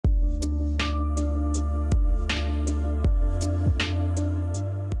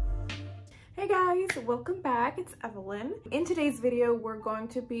welcome back. It's Evelyn. In today's video, we're going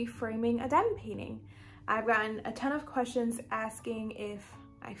to be framing a diamond painting. I've gotten a ton of questions asking if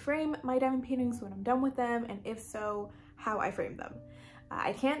I frame my diamond paintings when I'm done with them, and if so, how I frame them.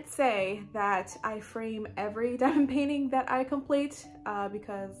 I can't say that I frame every diamond painting that I complete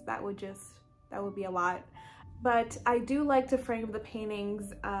because that would be a lot. But I do like to frame the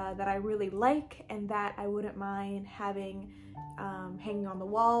paintings that I really like and that I wouldn't mind having hanging on the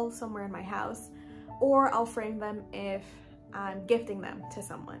wall somewhere in my house, or I'll frame them if I'm gifting them to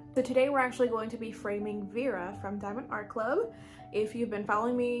someone. So today we're actually going to be framing Vera from Diamond Art Club. If you've been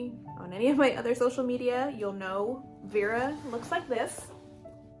following me on any of my other social media, you'll know Vera looks like this.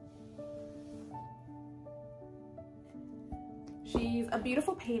 She's a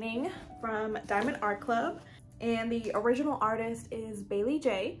beautiful painting from Diamond Art Club, and the original artist is Bailey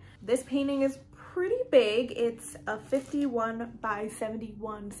J. This painting is pretty big. It's a 51 by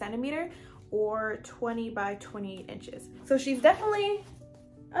 71 centimeter or 20 by 28 inches. So she's definitely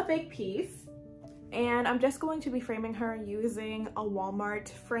a big piece, and I'm just going to be framing her using a Walmart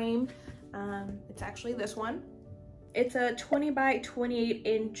frame. It's actually this one. It's a 20 by 28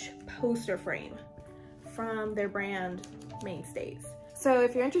 inch poster frame from their brand Mainstays. So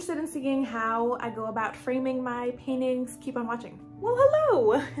if you're interested in seeing how I go about framing my paintings, keep on watching. Well,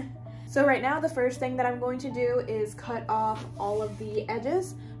 hello! So right now, the first thing that I'm going to do is cut off all of the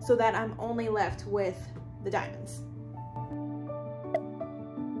edges so that I'm only left with the diamonds.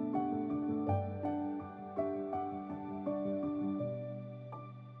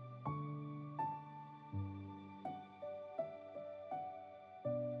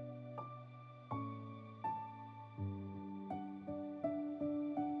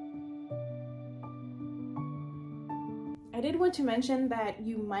 I did want to mention that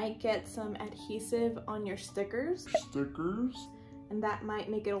you might get some adhesive on your stickers, and that might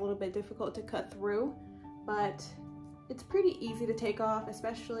make it a little bit difficult to cut through, but it's pretty easy to take off,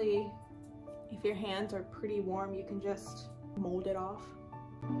 especially if your hands are pretty warm. You can just mold it off.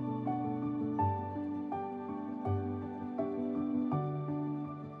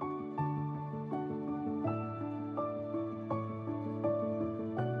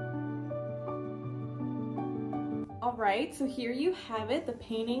 Alright, so here you have it. The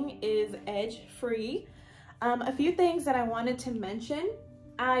painting is edge free. A few things that I wanted to mention.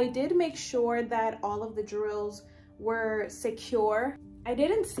 I did make sure that all of the drills were secure. I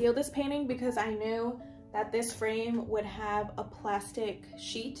didn't seal this painting because I knew that this frame would have a plastic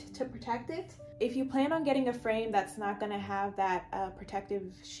sheet to protect it. If you plan on getting a frame that's not going to have that protective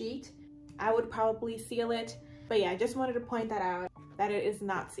sheet, I would probably seal it. But yeah, I just wanted to point that out, that it is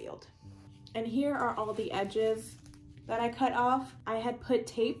not sealed. And here are all the edges that I cut off. I had put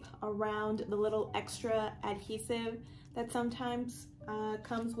tape around the little extra adhesive that sometimes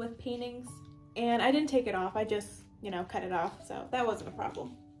comes with paintings, and I didn't take it off. I just, cut it off, so that wasn't a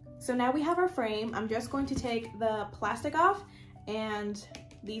problem. So now we have our frame. I'm just going to take the plastic off and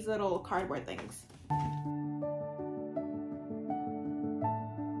these little cardboard things.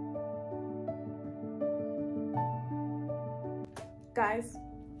 Guys,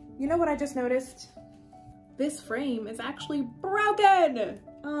 you know what I just noticed? This frame is actually broken.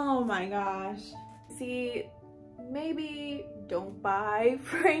 Oh my gosh. See, maybe don't buy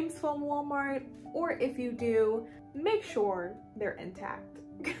frames from Walmart, or if you do, make sure they're intact.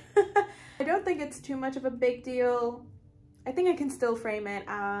 I don't think it's too much of a big deal. I think I can still frame it.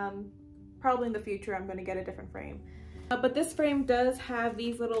 Probably in the future I'm gonna get a different frame. But this frame does have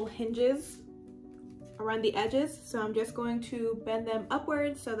these little hinges around the edges, so I'm just going to bend them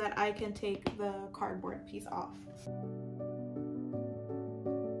upwards so that I can take the cardboard piece off.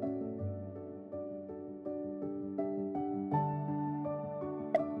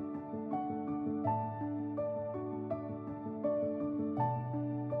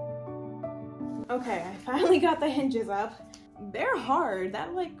 Okay, I finally got the hinges up. They're hard. That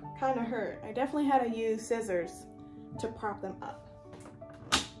kind of hurt. I definitely had to use scissors to prop them up.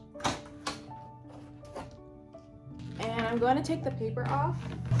 And I'm going to take the paper off.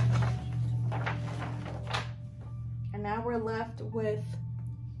 And now we're left with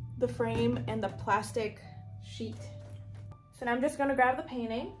the frame and the plastic sheet. So now I'm just going to grab the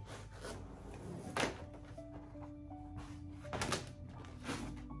painting.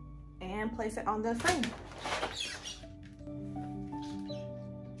 And place it on the frame.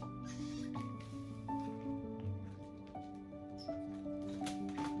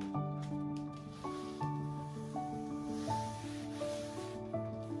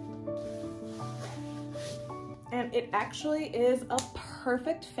 And it actually is a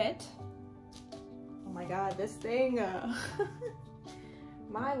perfect fit. Oh my god, this thing,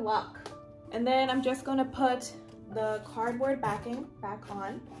 my luck. And then I'm just gonna put the cardboard backing back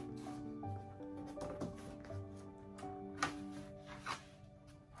on.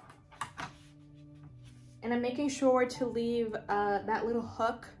 And I'm making sure to leave that little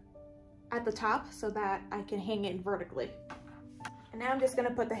hook at the top so that I can hang it vertically. And now I'm just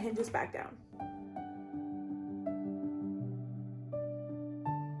gonna put the hinges back down.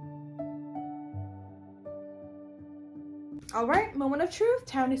 All right, moment of truth.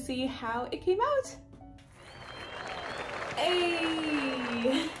 Time to see how it came out.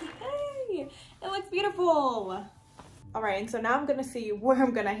 Hey, hey, it looks beautiful. All right, and so now I'm gonna see where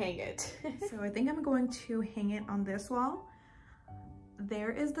I'm gonna hang it. So I think I'm going to hang it on this wall.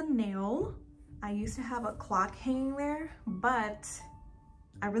 There is the nail. I used to have a clock hanging there, but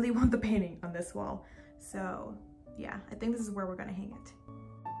I really want the painting on this wall. So yeah, I think this is where we're gonna hang it.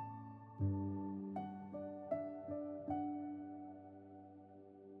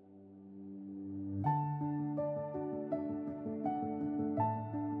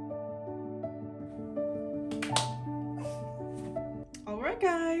 Alright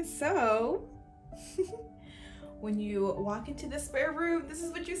guys, so when you walk into the spare room, this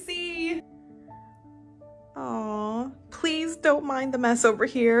is what you see. Aw, please don't mind the mess over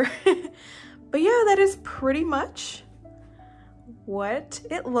here. But yeah, that is pretty much what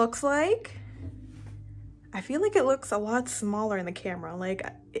it looks like. I feel like it looks a lot smaller in the camera. Like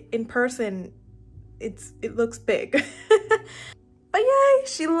in person, it looks big. But yay,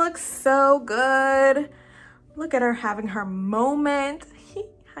 she looks so good. Look at her having her moment.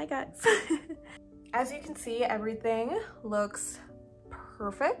 Hi guys. As you can see, everything looks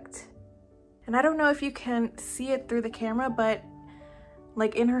perfect. And I don't know if you can see it through the camera, but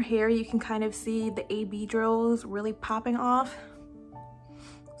like in her hair, you can kind of see the AB drills really popping off.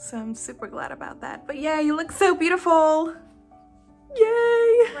 So I'm super glad about that. But yeah, you look so beautiful.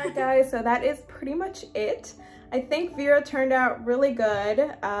 Yay! Alright guys, so that is pretty much it. I think Vera turned out really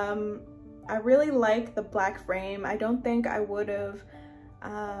good. I really like the black frame. I don't think I would have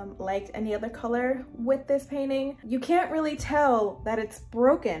liked any other color with this painting. You can't really tell that it's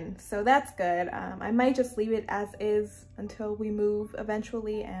broken, so that's good. I might just leave it as is until we move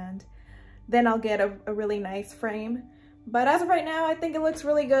eventually, and then I'll get a really nice frame. But as of right now, I think it looks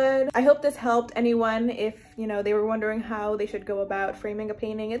really good. I hope this helped anyone if, you know, they were wondering how they should go about framing a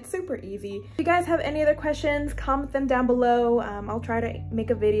painting. It's super easy. If you guys have any other questions, comment them down below. I'll try to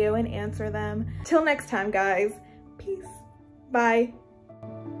make a video and answer them. Till next time, guys. Peace. Bye.